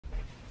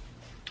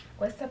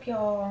What's up,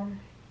 y'all?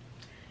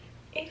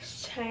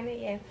 It's China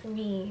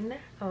Yasmin.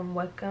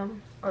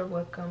 Welcome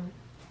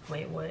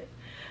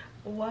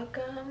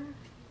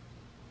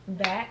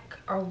back,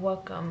 or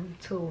welcome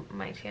to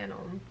my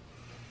channel.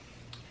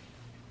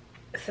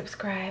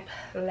 Subscribe,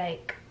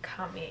 like,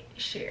 comment,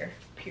 share,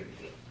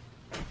 period.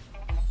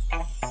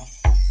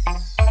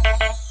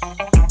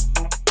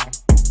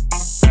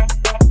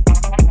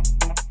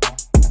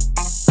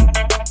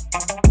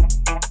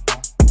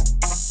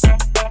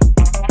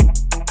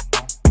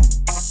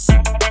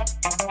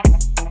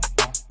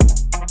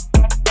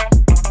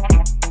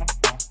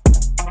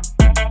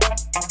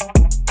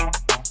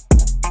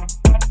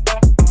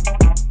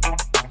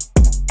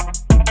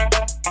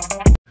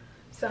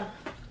 So,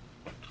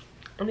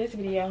 in this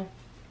video,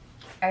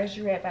 as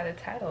you read by the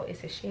title,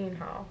 it's a SHEIN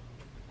haul.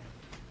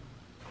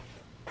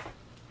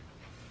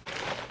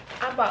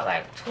 I bought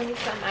like 20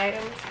 some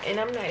items, and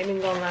I'm not even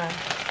gonna lie,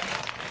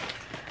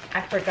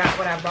 I forgot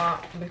what I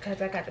bought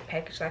because I got the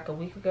package like a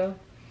week ago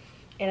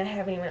and I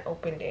haven't even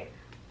opened it.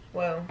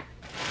 Well,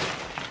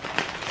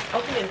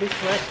 opened it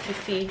this month to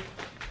see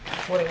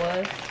what it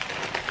was,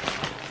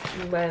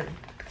 but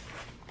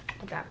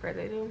without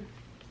further ado,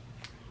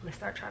 let's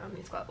start trying on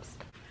these clothes.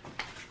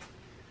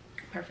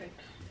 Perfect.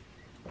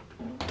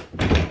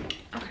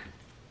 Okay.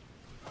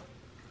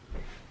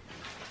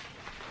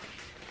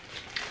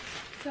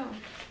 So,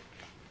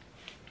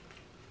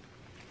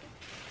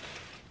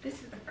 this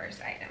is the first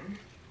item.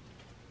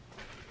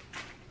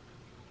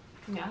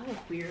 Yeah, I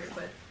look weird,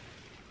 but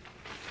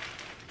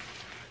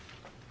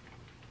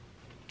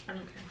I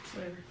don't care.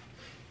 Whatever.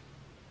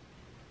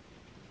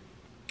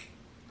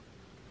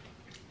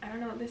 I don't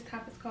know what this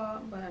top is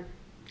called, but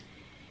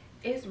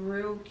it's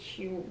real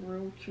cute,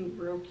 real cute,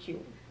 real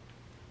cute.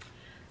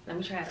 Let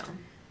me try it on.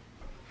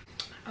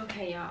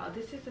 Okay, y'all,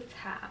 this is a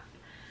top.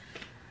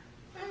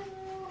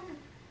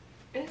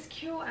 It's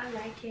cute. I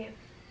like it.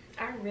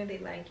 I really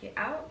like it.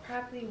 I would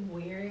probably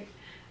wear it,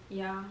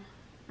 y'all.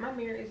 My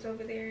mirror is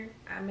over there.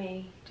 I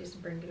may just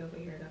bring it over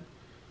here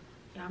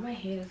though. Y'all, my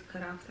head is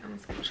cut off, so I'm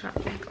just gonna try to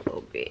back a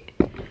little bit,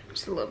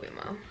 just a little bit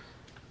more.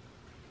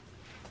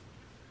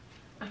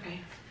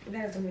 Okay,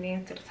 that's zooming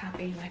in to the top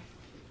anyway.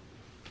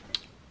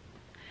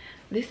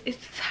 This is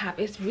the top.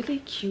 It's really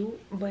cute,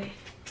 but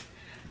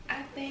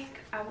I think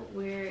I would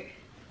wear it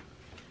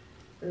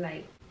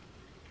like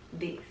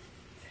this,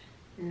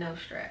 no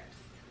straps.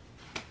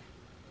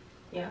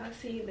 Y'all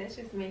see, let's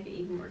just make it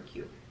even more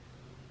cute.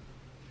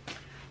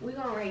 We're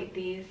gonna rate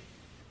this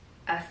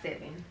a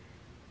 7.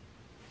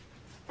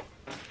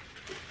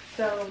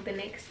 So the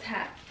next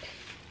top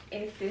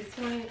is this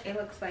one. It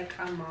looks like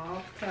a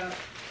mauve top,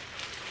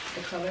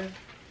 the color.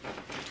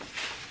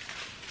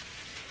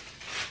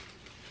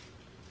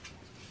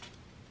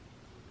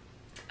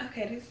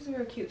 Okay, this is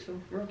real cute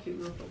too. Real cute,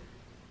 real cute.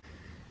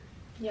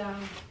 Y'all,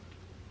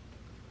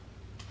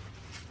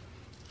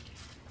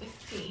 let's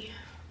see.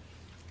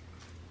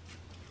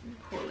 Let me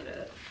pull it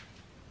up.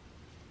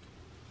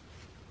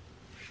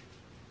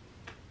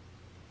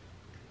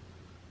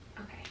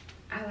 Okay,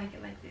 I like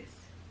it like this.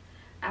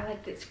 I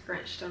like this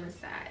scrunched on the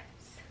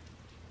sides.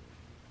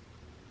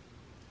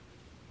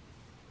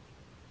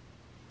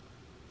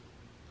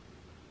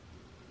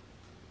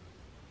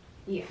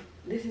 Yeah,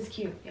 this is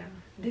cute, y'all.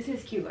 This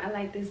is cute. I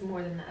like this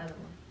more than the other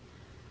one.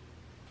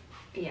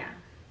 Yeah.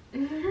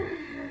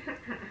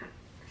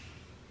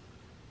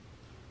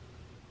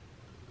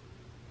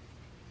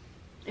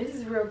 This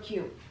is real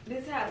cute.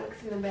 This is how it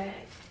looks in the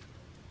bag.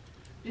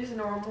 Just a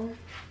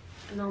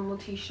normal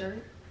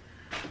t-shirt.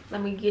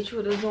 Let me get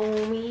you to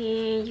zoom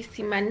in. You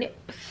see my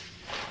nips?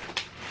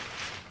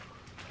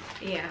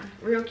 Yeah,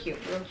 real cute,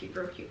 real cute,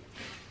 real cute.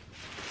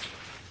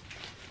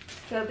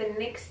 So the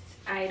next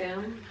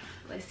item,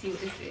 let's see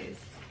what this is.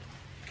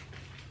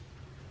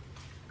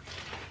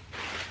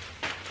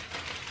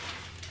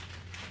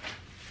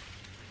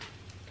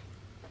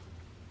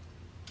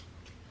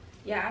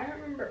 Yeah, I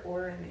don't remember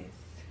ordering this,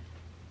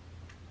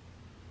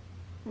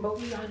 but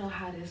we all know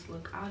how this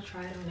look. I'll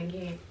try it on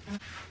again.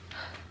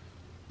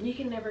 You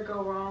can never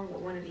go wrong with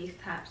one of these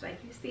tops.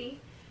 Like, you see, you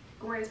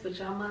can wear it as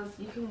pajamas.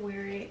 You can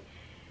wear it,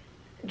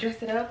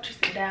 dress it up, dress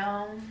it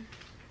down,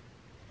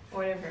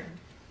 whatever.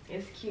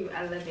 It's cute.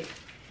 I love it.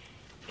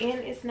 And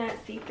it's not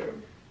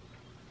see-through.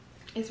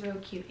 It's real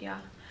cute,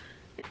 y'all.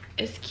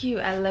 It's cute.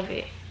 I love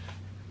it.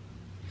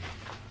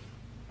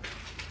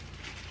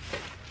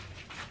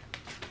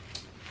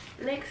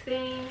 Next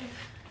thing,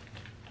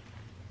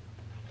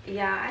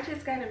 yeah, I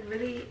just got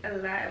a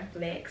lot of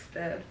black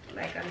stuff.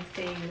 Like, I'm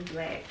saying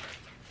black.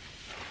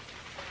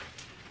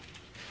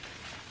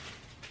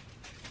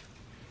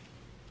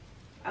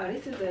 Oh,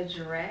 this is a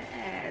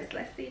dress.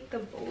 Let's see if the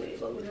booty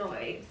little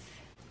noise.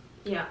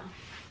 Yeah.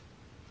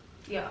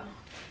 Yeah.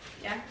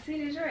 Y'all can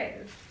see the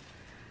dress.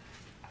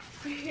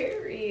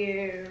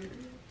 Period.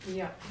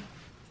 Yeah.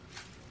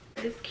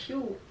 It's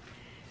cute.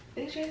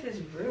 This dress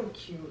is real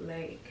cute.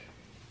 Like,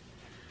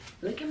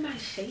 look at my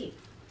shape.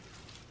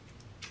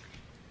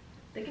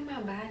 Look at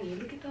my body.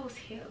 Look at those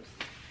hips.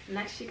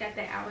 Now she got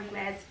that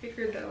hourglass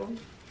figure though.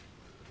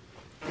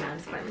 Nah, I'm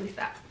just playing. Let me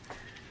stop.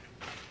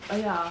 Oh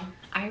y'all,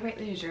 I rate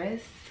this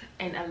dress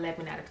an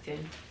 11 out of 10.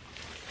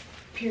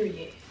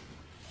 Period.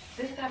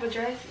 This type of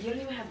dress, you don't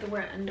even have to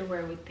wear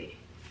underwear with it,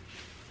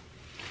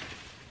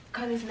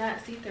 cause it's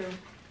not see-through.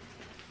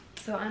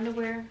 So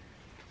underwear,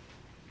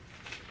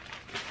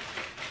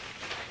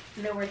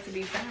 nowhere to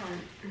be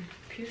found.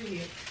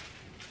 Period.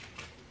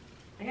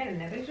 I got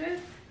another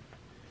dress.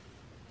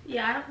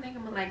 Yeah, I don't think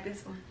I'm gonna like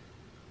this one,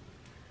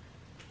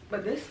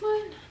 but this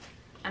one,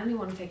 I don't even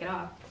want to take it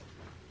off.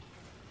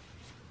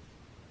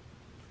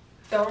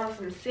 Throw on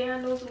some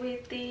sandals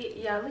with it.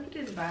 Y'all, look at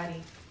this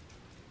body.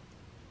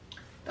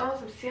 Throw on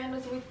some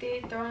sandals with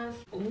it. Throw on.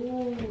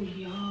 Ooh,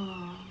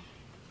 y'all.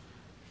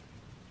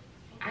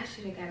 I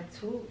should have got a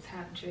tube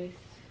top dress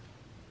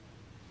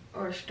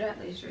or a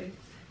strapless dress.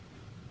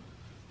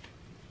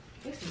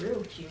 It's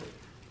real cute.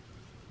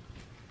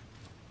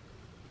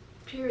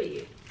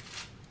 Period.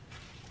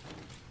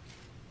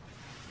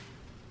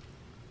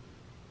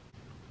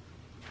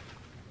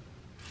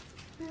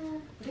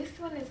 This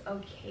one is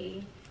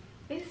okay.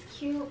 It's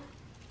cute.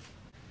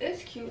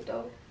 It's cute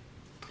though.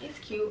 It's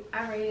cute.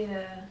 I rated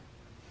it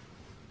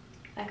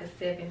like a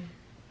 7.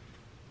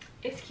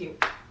 It's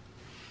cute.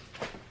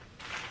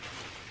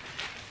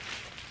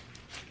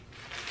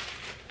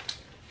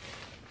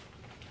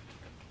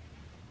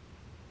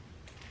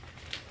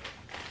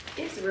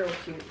 It's real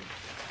cute.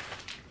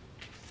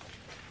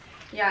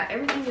 Yeah,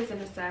 everything is in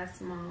a size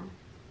small.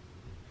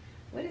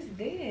 What is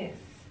this?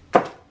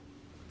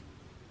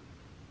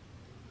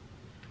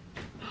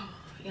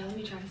 Yeah, let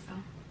me try this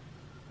on.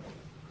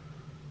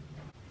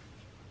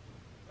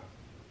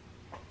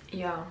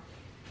 Y'all,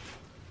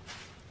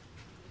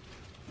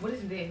 what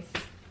is this?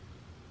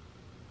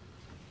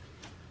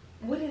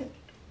 What is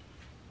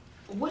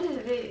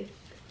this?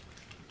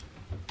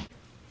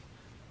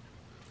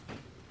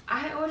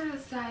 I ordered a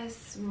size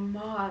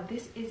small.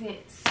 This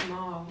isn't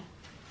small.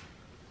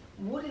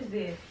 What is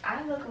this?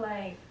 I look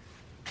like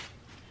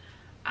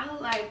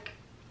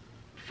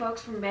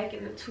folks from back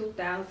in the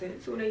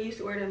 2000s when they used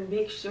to wear them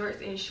big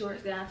shorts and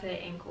shorts down to their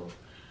ankles.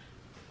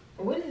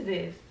 What is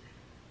this?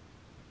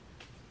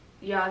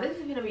 Y'all, this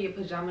is gonna be a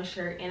pajama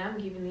shirt and I'm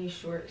giving these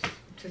shorts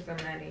to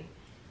somebody.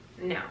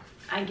 No,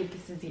 I give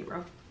this a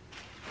 0.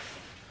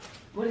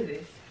 What is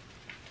this?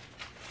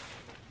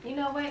 You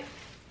know what?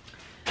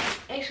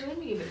 Actually, let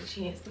me give it a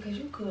chance because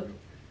you could.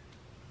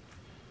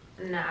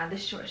 Nah,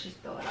 this short should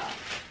throw it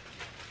off.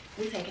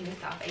 We're taking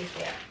this off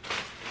ASAP.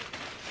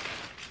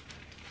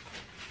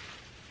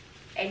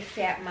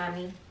 ASAP,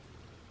 mommy.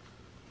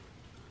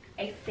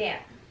 ASAP.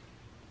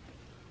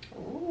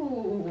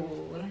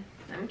 Ooh.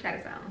 Let me try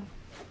this on.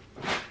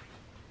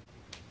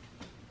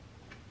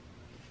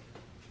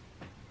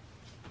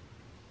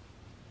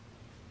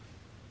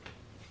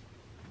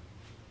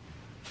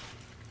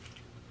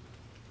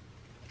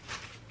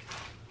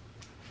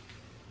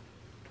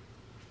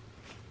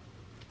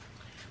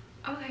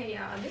 Okay,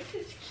 y'all, this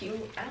is cute.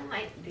 I don't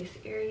like this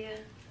area.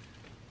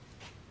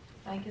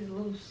 Like, it's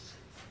loose.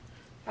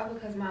 Probably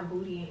because my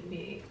booty ain't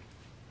big.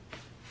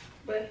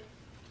 But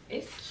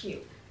it's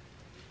cute.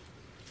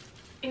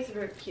 It's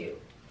very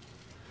cute.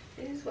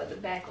 This is what the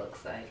back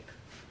looks like.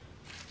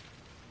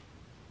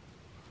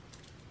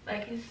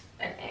 Like, it's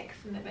an X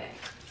in the back.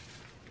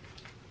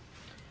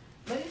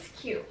 But it's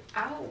cute.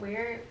 I would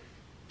wear it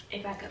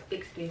if I could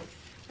fix this.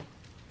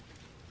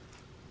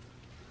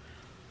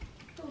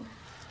 Ooh.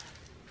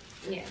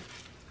 Yeah,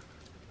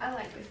 I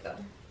like this though.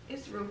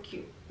 It's real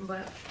cute,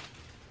 but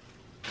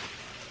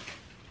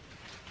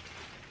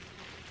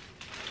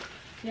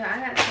yeah, I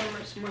got so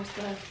much more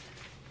stuff.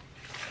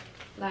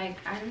 Like,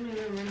 I don't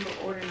even remember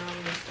ordering all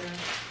of this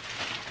stuff.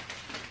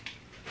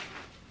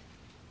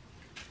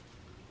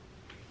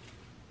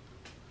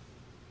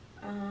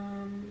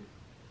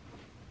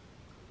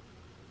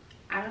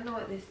 I don't know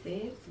what this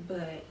is,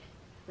 but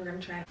we're gonna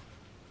try it.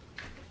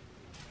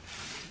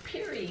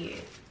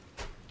 Period.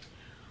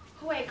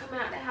 Who ain't coming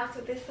out the house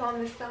with this on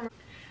this summer?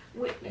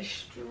 With the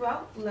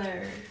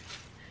stroller.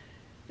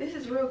 This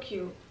is real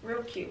cute.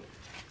 Real cute.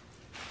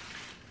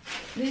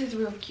 This is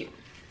real cute.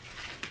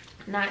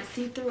 Not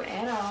see-through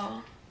at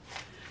all.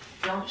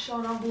 Don't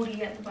show no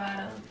booty at the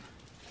bottom.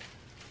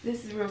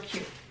 This is real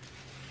cute.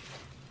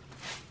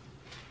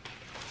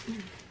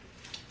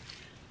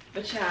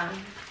 But y'all.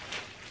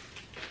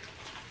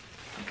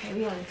 Okay,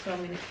 we only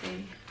 12 minutes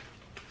in.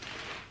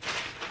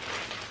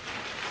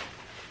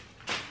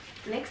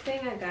 Next thing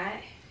I got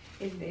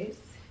is this.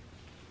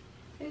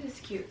 This is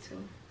cute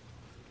too.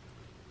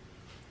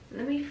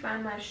 Let me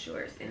find my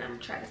shorts and I'm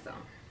gonna try this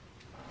on.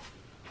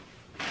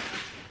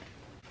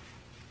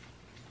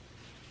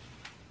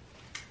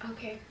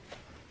 Okay.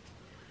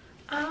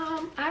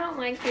 I don't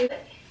like this.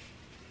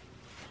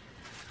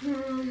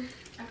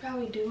 I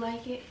probably do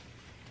like it.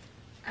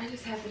 I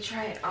just have to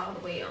try it all the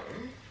way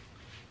on.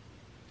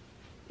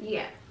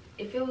 Yeah,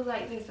 if it was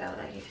like this, I would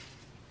like it.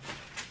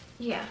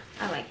 Yeah,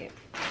 I like it.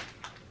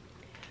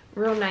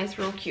 Real nice,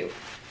 real cute.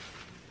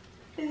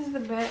 This is the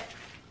back.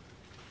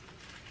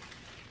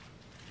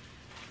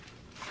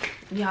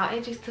 Y'all,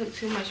 it just took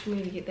too much for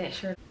me to get that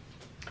shirt.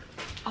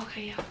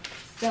 Okay, y'all.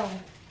 So,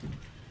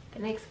 The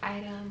next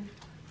item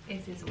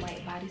is this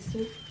white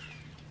bodysuit.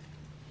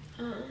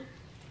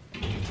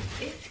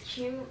 It's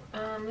cute.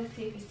 Let's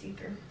see if it's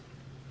see-through.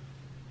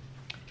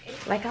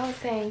 Like I was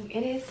saying,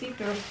 it is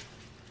see-through.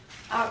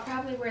 I'll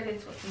probably wear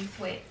this with some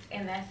sweats,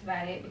 and that's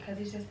about it, because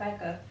it's just like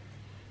a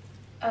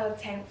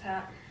tank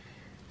top.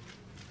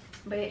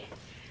 But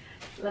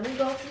let me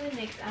go to the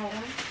next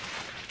item.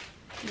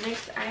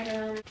 Next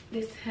item,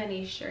 this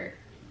honey shirt.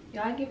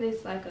 Y'all give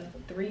this like a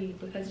 3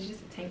 because it's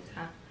just a tank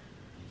top.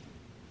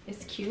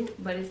 It's cute,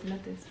 but it's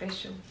nothing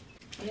special.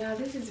 Yeah,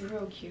 this is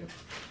real cute.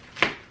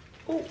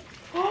 Oh,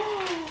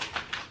 oh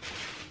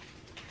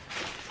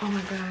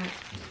my god.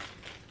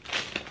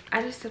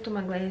 I just stepped on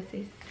my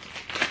glasses.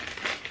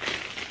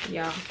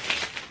 Y'all,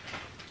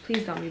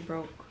 please don't be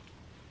broke.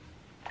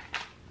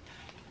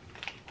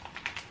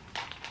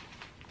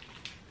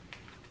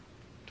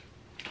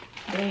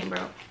 They ain't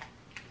broke.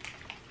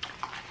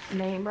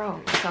 They ain't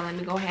broke. So let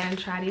me go ahead and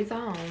try these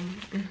on.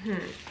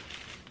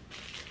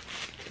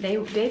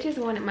 They just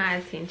wanted my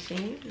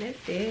attention.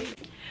 That's it.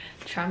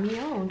 Try me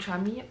on. Try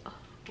me on.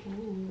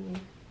 Ooh.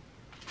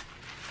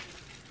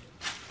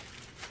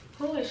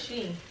 Who is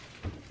she?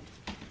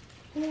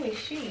 Who is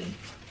she?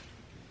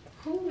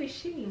 Who is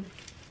she?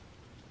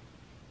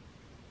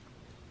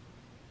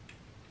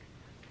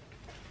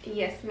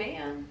 Yes,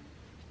 ma'am.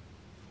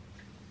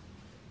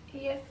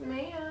 Yes,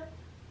 ma'am.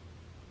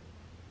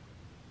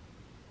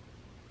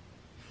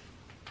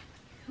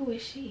 Who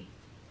is she?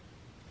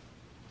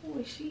 Who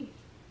is she?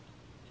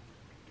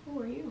 Who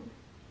are you?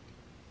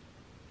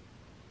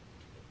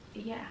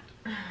 Yeah.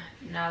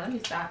 No, let me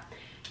stop.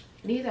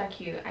 These are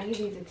cute. I give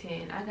these a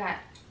 10. I got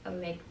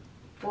like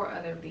 4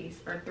 other of these,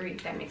 or 3.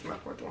 That makes my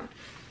 4th one.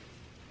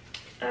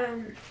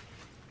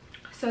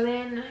 So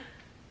then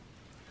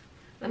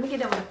let me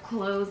get done with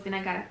clothes. Then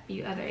I got a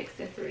few other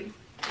accessories.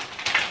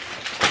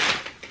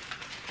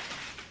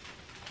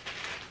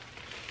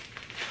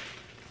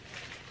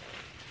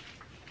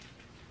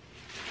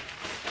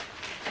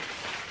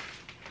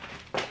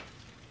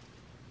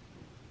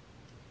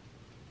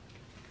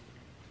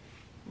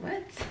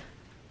 What?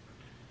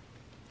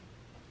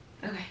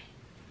 Okay,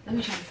 let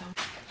me try this on.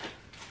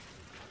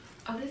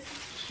 Oh, this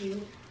is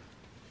cute.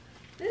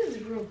 This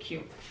is real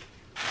cute.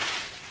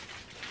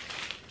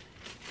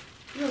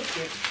 Real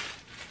cute.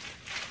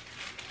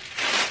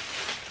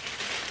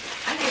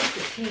 I give this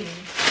a 10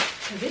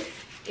 because this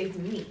is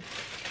me.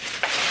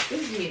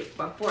 This is me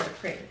before the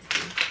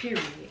pregnancy,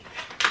 period.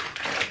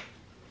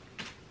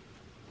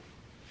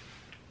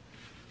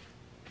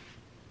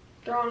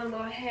 Throw on a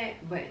little hat,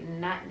 but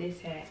not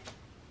this hat.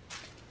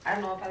 I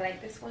don't know if I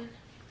like this one.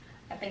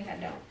 I think I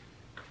don't.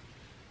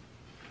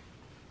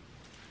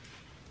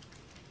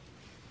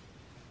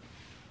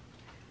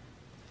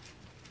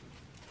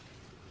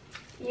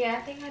 Yeah,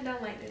 I think I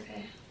don't like this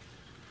hat.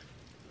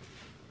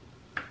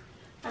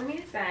 I mean,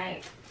 it's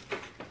like,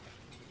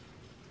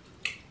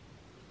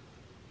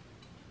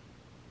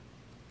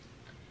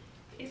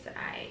 it's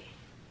alright.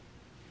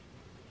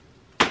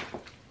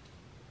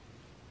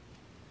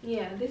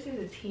 Yeah, this is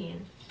a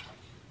 10.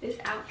 This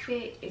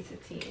outfit is a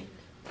 10.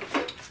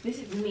 This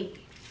is me.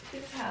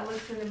 This is how it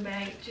looks in the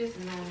back, just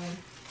normal,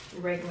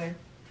 regular.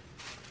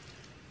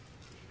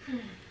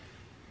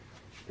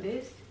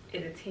 This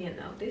is a 10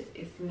 though. This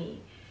is me.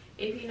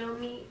 If you know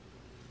me,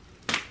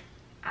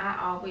 I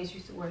always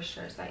used to wear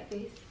shirts like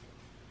this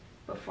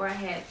before I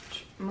had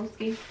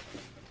Mooski.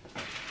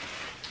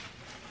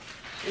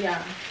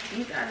 Yeah,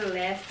 these are the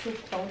last 2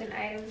 clothing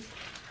items.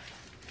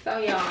 So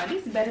y'all,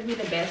 this better be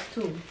the best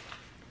too.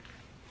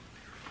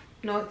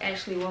 No, it's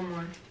actually one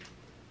more.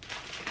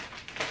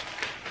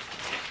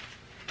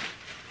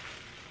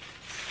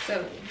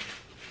 So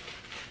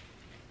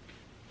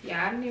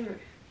yeah, I never.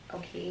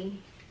 Okay,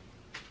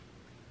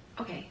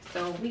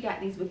 so we got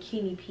these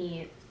bikini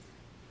pants.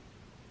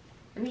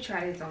 Let me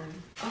try this on.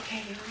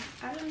 Okay,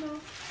 y'all, I don't know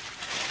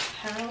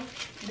how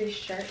this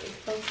shirt is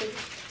supposed to.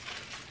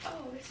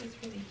 Oh, this is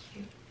really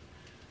cute.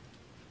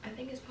 I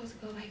think it's supposed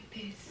to go like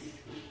this,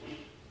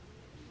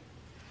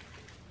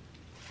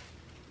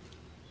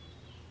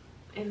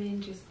 and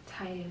then just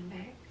tie it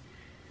back.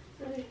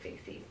 Let me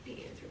fix these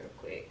pants real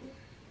quick.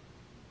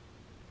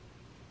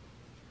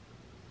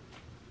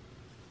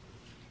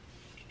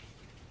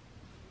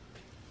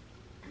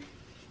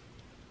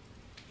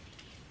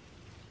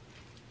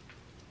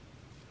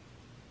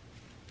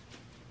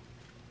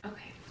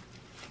 Okay.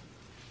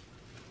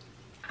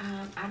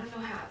 I don't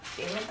know how I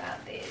feel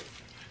about this.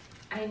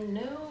 I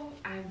know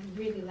I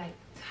really like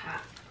the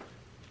top.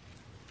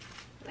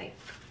 Like,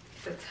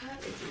 the top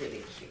is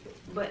really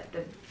cute, but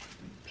the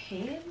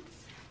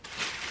pants,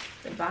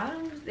 the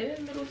bottoms, they're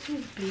a little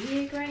too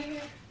big right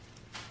here.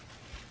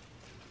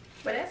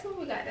 But that's what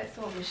we got that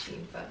sewing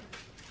machine for.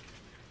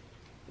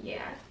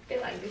 Yeah, I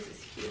feel like this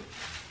is cute.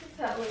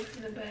 That's how it looks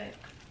in the back.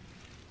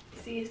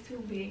 See, it's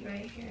too big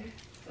right here,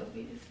 so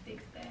we just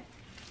fix that.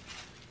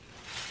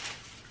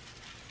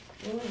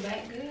 Ooh,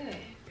 back good,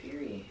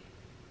 period.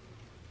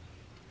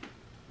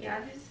 Yeah,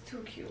 this is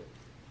too cute.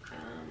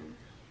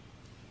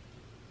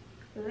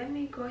 Let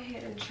me go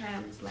ahead and try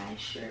on this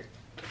last shirt.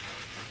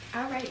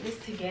 I rate this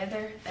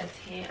together a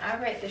 10.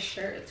 I rate the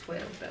shirt a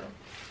 12 though.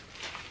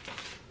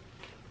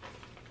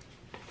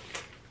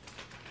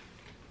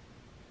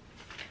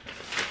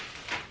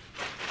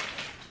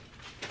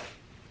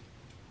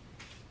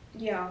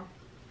 Y'all,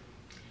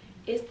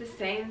 it's the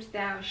same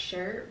style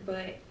shirt,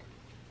 but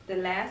the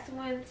last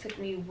one took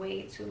me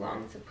way too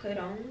long to put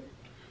on,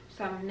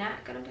 so I'm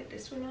not gonna put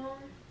this one on.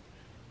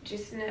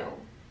 Just know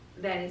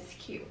that it's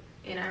cute,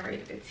 and I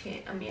rated it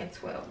a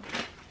 12.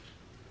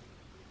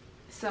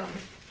 So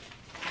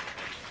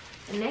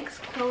the next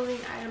clothing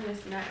item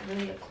that's not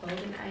really a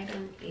clothing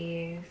item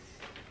is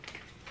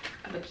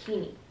a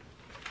bikini.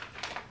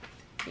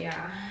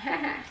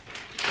 Yeah.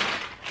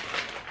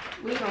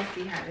 We're gonna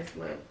see how this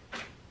looks.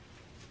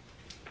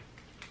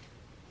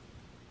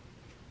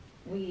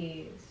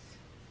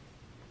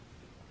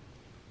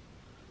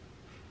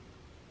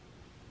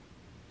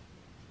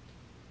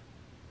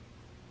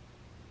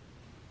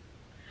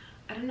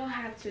 I don't know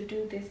how to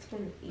do this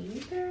one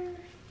either,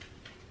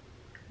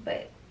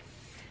 but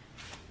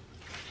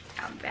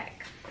I'm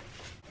back.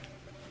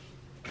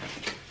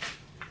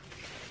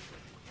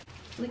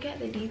 Look at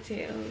the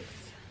details.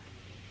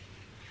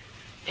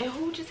 And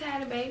who just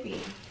had a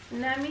baby?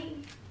 Not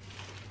me.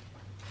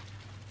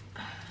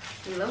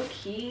 Low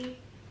key,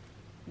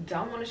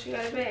 don't want to show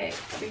you the bag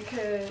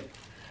because,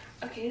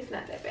 okay, it's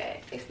not that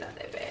bad. It's not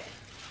that bad.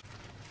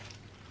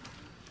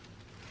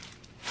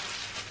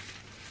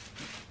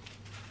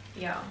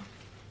 Y'all,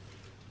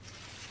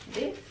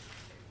 this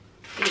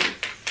is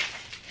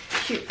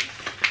cute.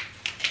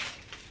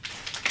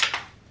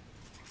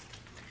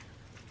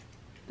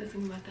 Let's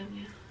move my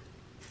thumbnail.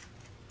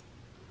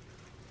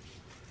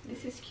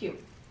 This is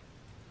cute.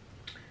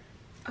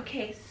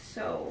 Okay,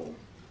 so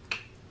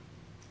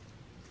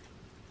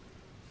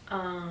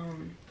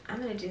I'm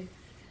gonna just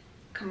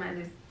come out of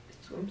this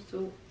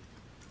swimsuit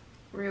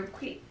real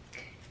quick.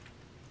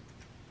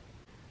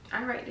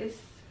 I rate this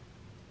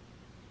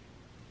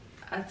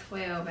a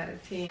 12 out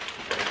of 10.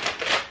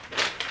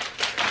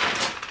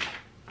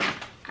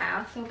 I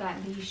also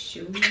got these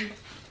shoes.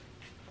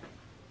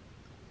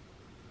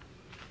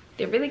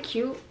 They're really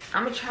cute.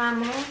 I'm gonna try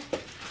them on,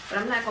 but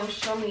I'm not gonna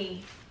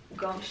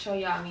show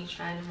y'all me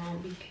trying them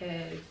on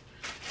because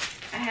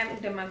I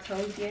haven't done my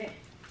toes yet.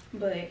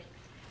 But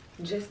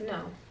just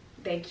know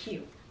they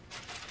cute.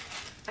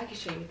 I can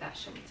show you without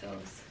showing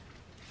toes.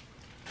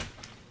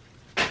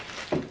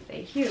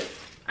 They cute.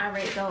 I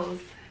rate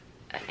those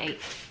an 8.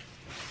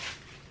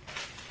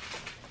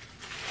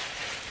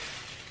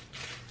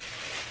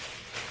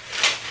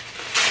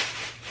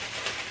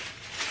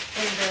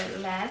 And the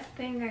last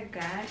thing I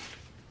got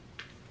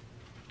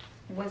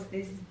was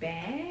this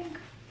bag.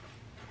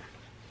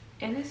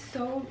 And it's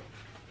so,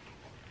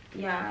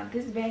 yeah,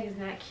 this bag is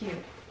not cute.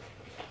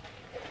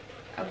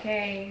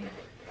 Okay.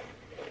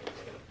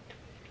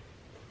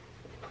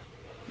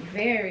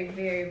 Very,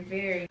 very,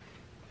 very,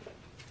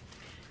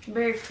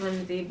 very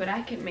flimsy, but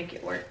I can make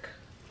it work.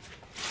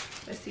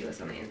 Let's see what's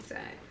on the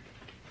inside.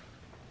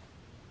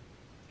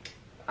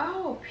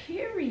 Oh,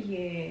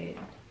 period.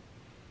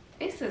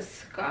 It's a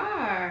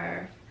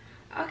scarf.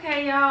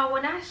 Okay, y'all,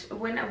 when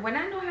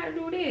I know how to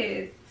do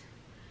this,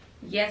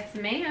 yes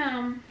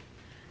ma'am,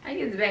 I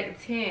give this back a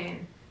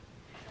 10.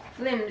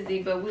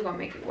 Flimsy, but we're gonna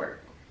make it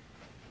work.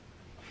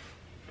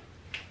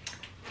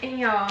 And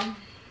y'all,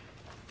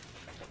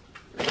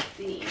 let's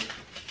see,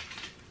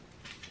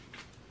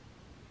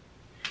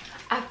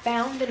 I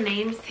found the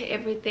names to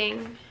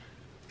everything,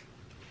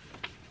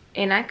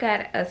 and I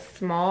got a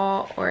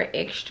small or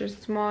extra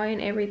small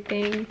and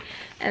everything.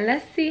 And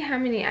let's see how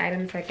many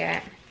items I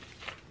got.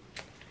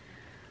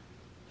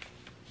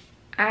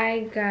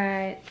 I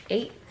got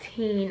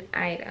 18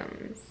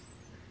 items.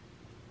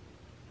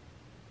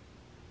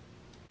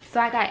 So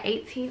I got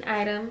 18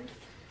 items.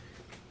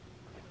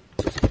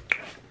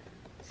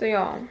 So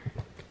y'all,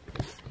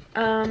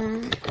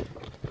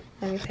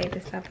 let me take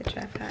this off the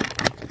tripod.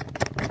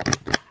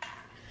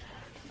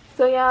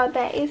 So y'all,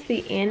 that is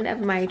the end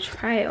of my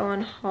try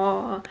on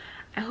haul.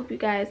 I hope you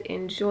guys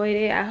enjoyed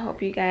it. I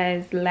hope you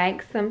guys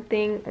like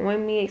something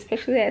on me,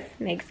 especially that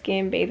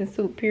snakeskin bathing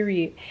suit,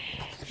 period.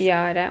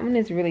 Y'all, that one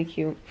is really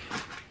cute.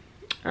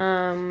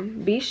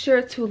 Be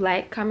sure to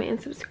like, comment,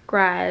 and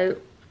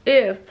subscribe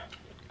if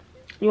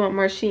you want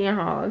more SHEIN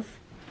hauls.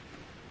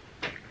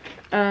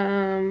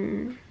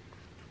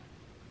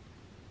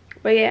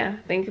 But yeah,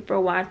 thank you for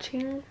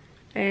watching,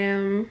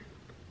 and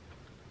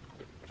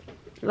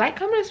like,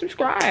 comment, and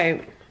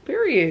subscribe,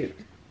 period.